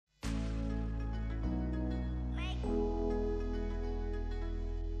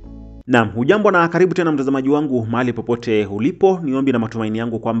Naam, hujambo na karibu tena mtazamaji wangu mahali popote ulipo. Niombi na matumaini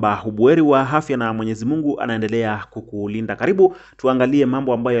yangu kwamba ubuheri wa afya na Mwenyezi Mungu anaendelea kukulinda. Karibu tuangalie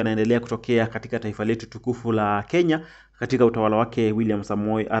mambo ambayo yanaendelea kutokea katika taifa letu tukufu la Kenya katika utawala wake William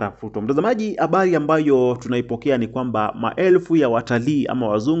Samoei Arap Ruto. Mtazamaji, habari ambayo tunaipokea ni kwamba maelfu ya watalii ama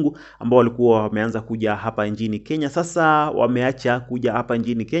wazungu ambao walikuwa wameanza kuja hapa nchini Kenya sasa wameacha kuja hapa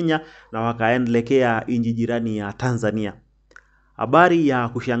nchini Kenya na wakaelekea nchi jirani ya Tanzania. Habari ya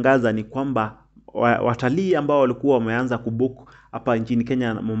kushangaza ni kwamba watalii ambao walikuwa wameanza kubook hapa nchini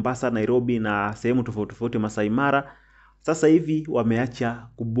Kenya, Mombasa, Nairobi na sehemu tofauti tofauti, Masai Mara, sasa hivi wameacha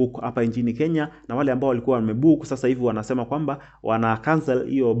kubook hapa nchini Kenya, na wale ambao walikuwa wamebook sasa hivi wanasema kwamba wana cancel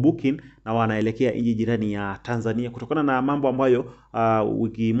hiyo booking na wanaelekea nchi jirani ya Tanzania kutokana na mambo ambayo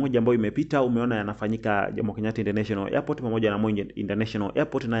wiki moja ambayo imepita umeona yanafanyika Jomo Kenyatta International Airport pamoja na Moi International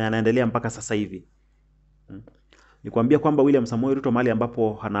Airport, na yanaendelea mpaka sasa hivi. Nikwambia kwamba William Samoei Ruto mahali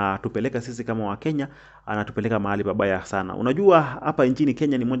ambapo anatupeleka sisi kama Wakenya, anatupeleka mahali pabaya sana. Unajua hapa nchini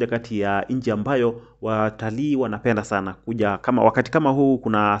Kenya ni moja kati ya nchi ambayo watalii wanapenda sana kuja, kama wakati kama huu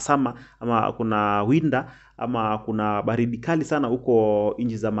kuna sama ama kuna winda ama kuna baridi kali sana huko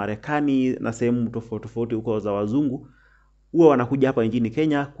nchi za Marekani na sehemu tofauti tofauti huko za wazungu, huwa wanakuja hapa nchini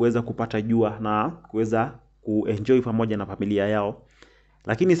Kenya kuweza kupata jua na kuweza kuenjoy pamoja na familia yao.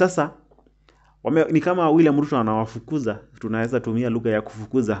 Lakini sasa ni kama William Ruto anawafukuza, tunaweza tumia lugha ya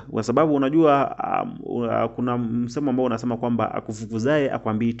kufukuza, kwa sababu unajua kuna msemo ambao unasema kwamba akufukuzae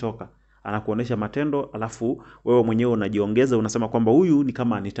akwambii toka. Anakuonesha matendo alafu wewe mwenyewe unajiongeza, unasema kwamba huyu ni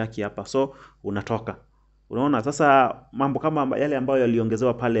kama anitaki hapa, so unatoka. Unaona sasa mambo kama yale ambayo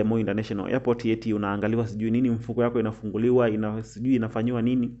yaliongezewa pale Moi International Airport, eti unaangaliwa sijui nini, mfuko yako inafunguliwa, sijui inafanywa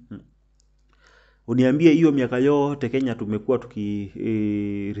nini. Uniambie hiyo miaka yote Kenya tumekuwa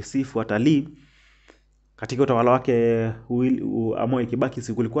receive watalii. Katika utawala wake Moi Kibaki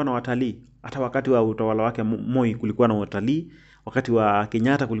si kulikuwa na watalii. Hata wakati wa utawala wake Moi kulikuwa na watalii, wakati wa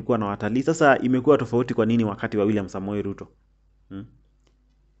Kenyatta kulikuwa na watalii. Sasa imekuwa tofauti kwa nini wakati wa William Samoei Ruto?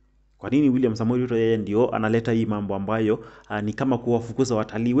 Kwa nini William Samoei Ruto yeye ndio analeta hii mambo ambayo ni kama kuwafukuza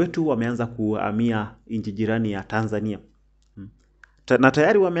watalii wetu wameanza kuhamia nchi jirani ya Tanzania? Na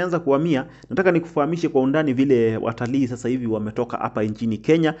tayari wameanza kuhamia. Nataka nikufahamishe kwa undani vile watalii sasa hivi wametoka hapa nchini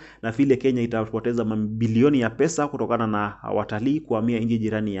Kenya, na vile Kenya itapoteza mabilioni ya pesa kutokana na watalii kuhamia nchi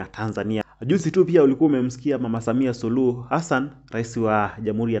jirani ya Tanzania. Juzi tu pia ulikuwa umemsikia Mama Samia Suluhu Hassan, rais wa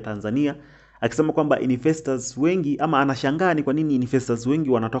Jamhuri ya Tanzania, akisema kwamba investors wengi, ama anashangaa ni kwa nini investors wengi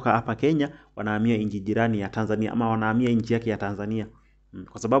wanatoka hapa Kenya wanahamia nchi jirani ya Tanzania ama wanahamia nchi yake ya Tanzania.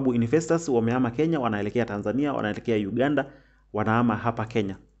 Kwa sababu investors wamehama Kenya, wanaelekea Tanzania, wanaelekea Uganda, wanahama hapa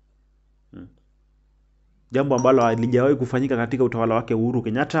Kenya. Jambo ambalo halijawahi kufanyika katika utawala wake Uhuru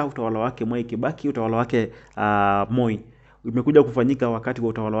Kenyatta, utawala wake Mwai Kibaki, utawala wake Moi. Imekuja kufanyika wakati wa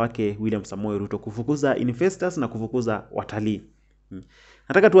utawala wake William Samoei Ruto, kufukuza investors na kufukuza watalii.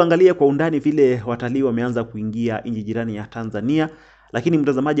 Nataka tuangalie kwa undani vile watalii wameanza kuingia nchi jirani ya Tanzania. Lakini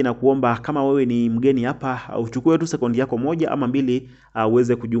mtazamaji, na kuomba kama wewe ni mgeni hapa, uchukue tu sekondi yako moja ama mbili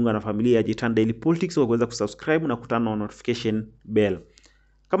uweze kujiunga na familia ya Jitan Daily Politics kwa kuweza kusubscribe na kutana na notification bell.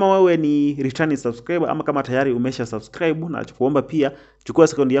 Kama wewe ni returning subscriber ama kama tayari umesha subscribe, na kuomba pia chukua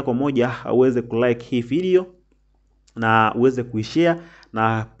sekondi yako moja uweze kulike hii video na uweze kuishare,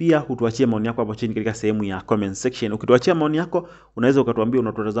 na pia utuachie maoni yako hapo chini katika sehemu ya comment section. Ukituachia maoni yako, unaweza ukatuambia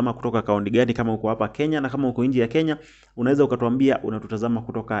unatutazama kutoka akaunti gani kama uko hapa Kenya, na kama uko nje ya Kenya unaweza ukatuambia unatutazama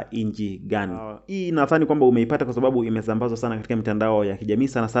kutoka nchi gani. Hii nadhani kwamba umeipata kwa sababu imesambazwa sana katika mitandao ya kijamii,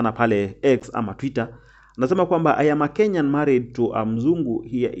 sana sana pale X ama Twitter. Nasema kwamba I am a Kenyan married to a mzungu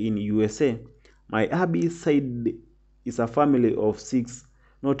here in USA. My hubby side is a family of 6,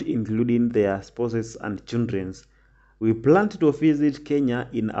 not including their spouses and children. We planned to visit Kenya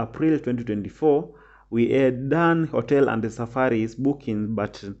in April 2024. We had done hotel and safaris booking,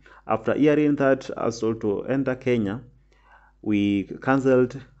 but after hearing that also to enter Kenya, we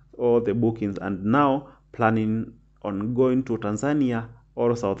cancelled all the bookings and now planning on going to Tanzania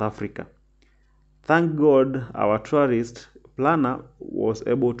or South Africa. Thank God our tourist planner was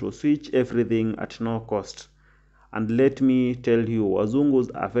able to switch everything at no cost. And let me tell you,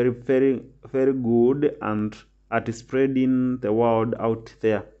 Wazungus are very, very, very good and at spreading the word out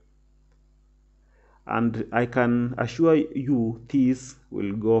there, and I can assure you this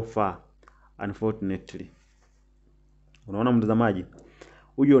will go far, unfortunately. Unaona mtazamaji,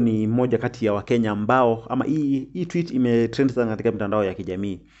 huyo ni mmoja kati ya Wakenya ambao, ama hii tweet imetrend sana katika mitandao ya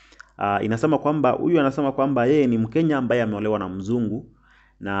kijamii. Inasema kwamba huyu anasema kwamba yeye ni Mkenya ambaye ameolewa na mzungu,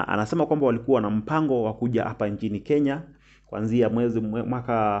 na anasema kwamba walikuwa na mpango wa kuja hapa nchini Kenya kuanzia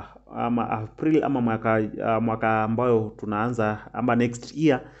mwaka ama April ama mwaka ambayo tunaanza ama next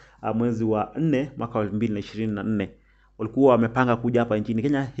year, mwezi wa 4 mwaka wa 2024. Walikuwa wamepanga kuja hapa nchini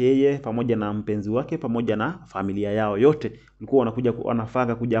Kenya, yeye pamoja na mpenzi wake pamoja na familia yao yote walikuwa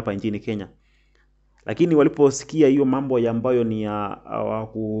wanapanga kuja hapa nchini Kenya. Lakini waliposikia hiyo mambo ambayo ni ya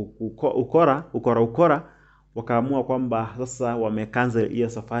ukora, wakaamua kwamba sasa wamecancel hiyo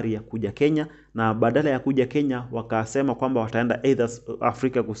safari ya kuja Kenya, na badala ya kuja Kenya wakasema kwamba wataenda either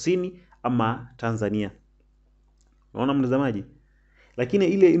Afrika Kusini ama Tanzania. Unaona mtazamaji? Lakini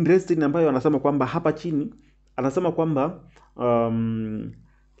ile interesting ambayo anasema kwamba hapa chini anasema kwamba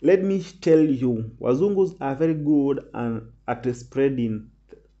let me tell you, wazungu are very good at spreading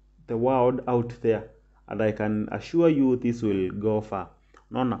the word out there, and I can assure you this will go far.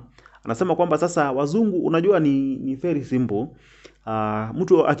 Unaona? Anasema kwamba sasa wazungu, unajua ni very simple.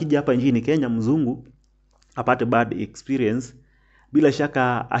 Mtu akija hapa nchini Kenya, mzungu apate bad experience, bila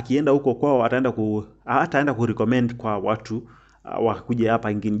shaka akienda huko kwao ataenda kurecommend kwa watu wakuja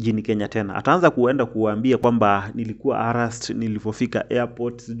hapa nchini Kenya tena. Ataanza kuambia kwamba nilikuwa harassed nilipofika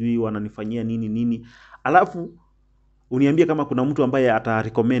airport, sijui wananifanyia nini. Alafu uniambie kama kuna mtu ambaye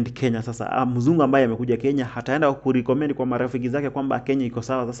atarecommend Kenya sasa. Mzungu ambaye amekuja Kenya ataenda kurecommend kwa marafiki zake kwamba Kenya iko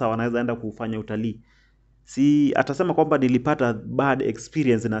sawa, sasa wanaweza enda kufanya utalii. Si atasema kwamba nilipata bad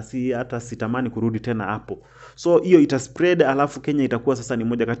experience na hata sitamani kurudi tena hapo. So hiyo itaspread, alafu Kenya itakuwa sasa ni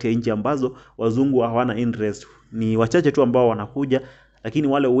moja kati ya nchi ambazo wazungu hawana interest. Ni wachache tu ambao wanakuja, lakini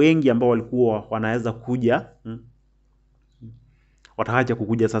wale wengi ambao walikuwa wanaweza kuja wataacha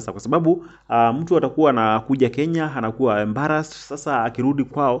kukuja sasa, kwa sababu mtu atakuwa anakuja Kenya anakuwa embarrassed. Sasa akirudi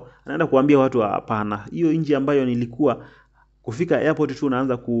kwao anaenda kuambia watu hapana, hiyo nchi ambayo nilikuwa, kufika airport tu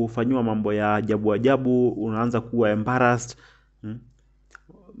unaanza kufanywa mambo ya ajabu, unaanza kuwa embarrassed.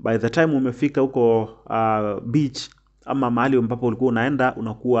 By the time umefika huko beach ama mahali ambapo ulikuwa unaenda,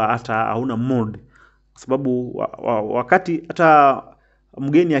 unakuwa hata hauna mood, kwa sababu wakati hata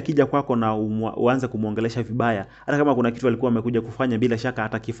mgeni akija kwako na uanze kumuongelesha vibaya, hata kama kuna kitu alikuwa amekuja kufanya, bila shaka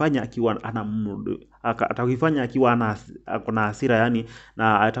atakifanya akiwa ana mood, atakifanya akiwa ana hasira yani,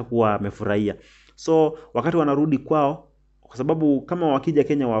 na atakuwa amefurahia. So wakati wanarudi kwao, kwa sababu kama wakija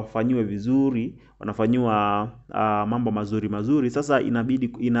Kenya wafanywe vizuri, wanafanywa mambo mazuri, sasa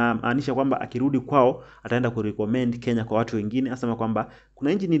inamaanisha kwamba akirudi kwao ataenda kurecommend Kenya kwa watu wengine, asema kwamba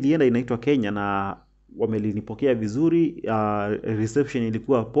kuna nchi nilienda inaitwa Kenya na wamelinipokea vizuri, reception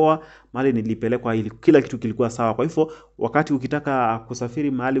ilikuwa poa, mahali nilipelekwa kila kitu kilikuwa sawa. Kwa hivyo wakati ukitaka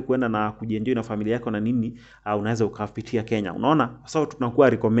kusafiri mahali kuenda na kujienjoy na familia yako na nini, unaweza ukapitia Kenya. Unaona? Sasa tunakuwa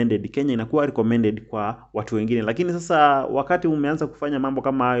recommended, Kenya inakuwa recommended kwa watu wengine. Lakini sasa wakati umeanza kufanya mambo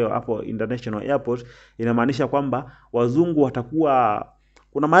kama hayo hapo international airport, inamaanisha kwamba wazungu watakuwa,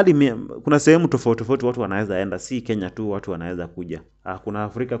 kuna sehemu tofauti watu wanaweza enda, si Kenya tu watu wanaweza kuja. Kuna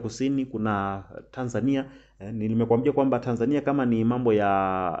Afrika Kusini, kuna Tanzania. Nimekuambia kwamba Tanzania kama ni mambo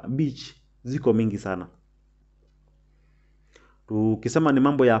ya beach ziko mingi sana. Tukisema ni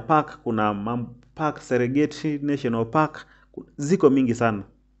mambo ya park, kuna park Serengeti National Park, ziko mingi sana.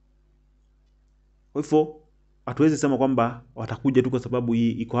 Kwa hivyo hatuwezi sema kwamba watakuja tu kwa sababu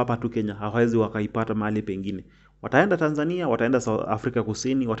hii iko hapa tu Kenya, hawawezi wakaipata mahali pengine. Wataenda Tanzania, wataenda South Africa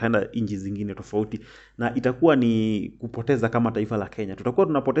Kusini, wataenda nchi zingine tofauti, na itakuwa ni kupoteza kama taifa la Kenya. Tutakuwa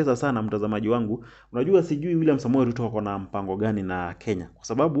tunapoteza sana, mtazamaji wangu. Unajua sijui William Samoei Ruto ako na mpango gani na Kenya, kwa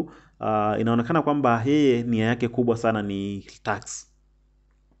sababu inaonekana kwamba yeye nia yake kubwa sana ni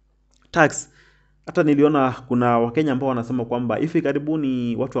tax. Hata niliona kuna Wakenya ambao wanasema kwamba hivi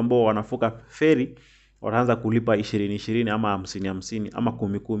karibuni watu ambao wanafuka feri wataanza kulipa 20 ama 50 ama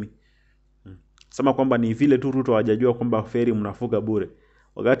 10. Sema kwamba ni vile tu Ruto hajajua kwamba feri mnafuka bure.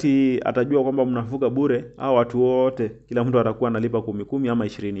 Wakati atajua kwamba mnafuka bure, hao watu wote kila mtu atakuwa analipa 10 ama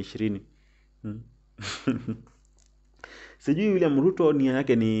 20. Sijui William Ruto nia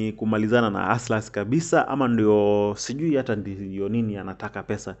yake ni kumalizana na hustlers kabisa, ama ndio sijui hata ndio nini anataka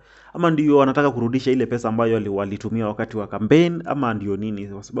pesa, ama ndio anataka kurudisha ile pesa ambayo walitumia wakati wa campaign, ama ndio nini,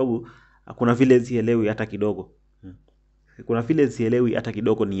 kwa sababu kuna vile sielewi hata kidogo. Kuna vile sielewi hata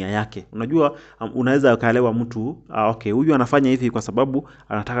kidogo nia yake. Unajua unaweza kaelewa mtu okay, huyu anafanya hivi kwa sababu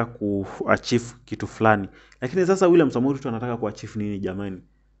anataka kuachieve kitu fulani. Lakini sasa William Samoei Ruto anataka kuachieve nini jamani?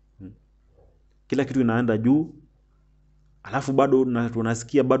 Kila kitu inaenda juu, alafu bado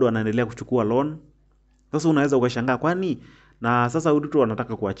tunasikia bado anaendelea kuchukua loan. Sasa unaweza ukashangaa kwani, na sasa Ruto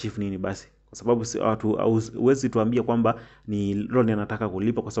anataka kuachieve nini basi? Kwa sababu huwezi tuambia kwamba ni loan anataka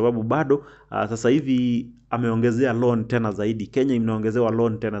kulipa, kwa sababu bado sasa hivi ameongezea loan tena zaidi. Kenya imeongezewa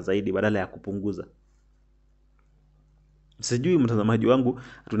loan tena zaidi badala ya kupunguza. Sijui mtazamaji wangu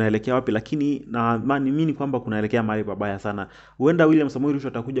tunaelekea wapi, lakini naamini kwamba kunaelekea mahali pabaya sana. Huenda William Samoei Ruto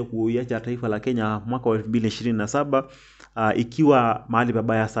atakuja kuiacha taifa la Kenya mwaka wa 2027 ikiwa mahali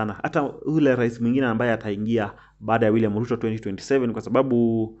pabaya sana. Hata ule rais mwingine ambaye ataingia baada ya William Ruto 2027, kwa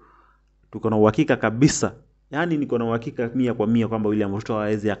sababu tuko na uhakika kabisa, yani niko na uhakika 100% kwamba William Ruto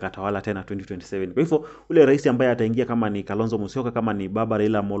hawezi akatawala tena 2027. Kwa hivyo ule rais ambaye ataingia, kama ni Kalonzo Musyoka, kama ni Baba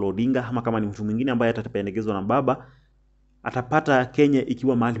Raila Amolo Odinga, ama kama ni mtu mwingine ambaye atapendekezwa na baba, atapata Kenya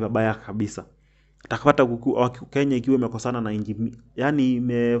ikiwa mahali pabaya kabisa. Atapata Kenya ikiwa imekosana na inji, yani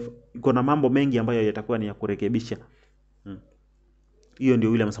iko na mambo mengi ambayo yatakuwa ni ya kurekebisha. Hiyo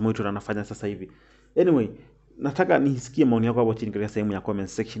ndio William Samoei Ruto anafanya sasa hivi. Anyway, nataka nisikie maoni yako hapo chini katika sehemu ya comment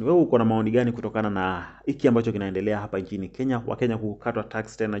section. Wewe uko na maoni gani kutokana na hiki ambacho kinaendelea hapa nchini Kenya? Wakenya kukatwa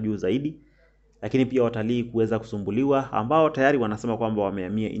tax tena juu zaidi, lakini pia watalii kuweza kusumbuliwa ambao tayari wanasema kwamba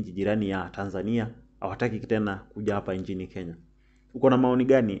wamehamia nchi jirani ya Tanzania, hawataki tena kuja hapa nchini Kenya. Uko na maoni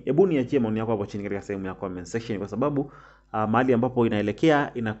gani? Hebu niachie maoni yako hapo chini katika sehemu ya comment section, kwa sababu mahali ambapo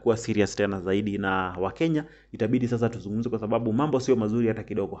inaelekea inakuwa serious tena zaidi, na Wakenya itabidi sasa tuzungumze, kwa sababu mambo sio mazuri hata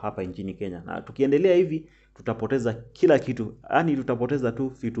kidogo hapa nchini Kenya, na tukiendelea hivi tutapoteza kila kitu, yani tutapoteza tu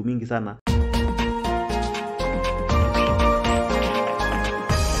vitu mingi sana.